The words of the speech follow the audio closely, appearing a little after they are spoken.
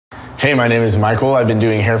Hey, my name is Michael. I've been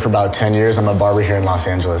doing hair for about 10 years. I'm a barber here in Los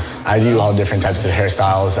Angeles. I do all different types of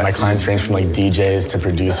hairstyles. My clients range from like DJs to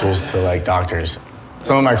producers to like doctors.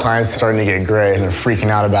 Some of my clients are starting to get gray and they're freaking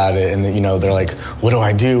out about it. And they're like, what do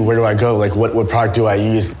I do? Where do I go? Like, what product do I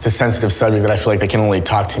use? It's a sensitive subject that I feel like they can only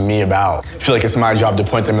talk to me about. I feel like it's my job to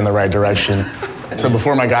point them in the right direction. So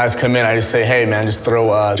before my guys come in, I just say, hey man, just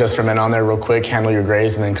throw Just for Men on there real quick, handle your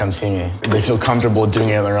grays, and then come see me. They feel comfortable doing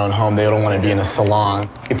it in their own home. They don't want to be in a salon.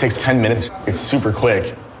 It takes 10 minutes. It's super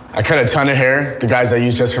quick. I cut a ton of hair. The guys that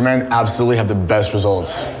use Just for Men absolutely have the best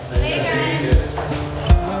results.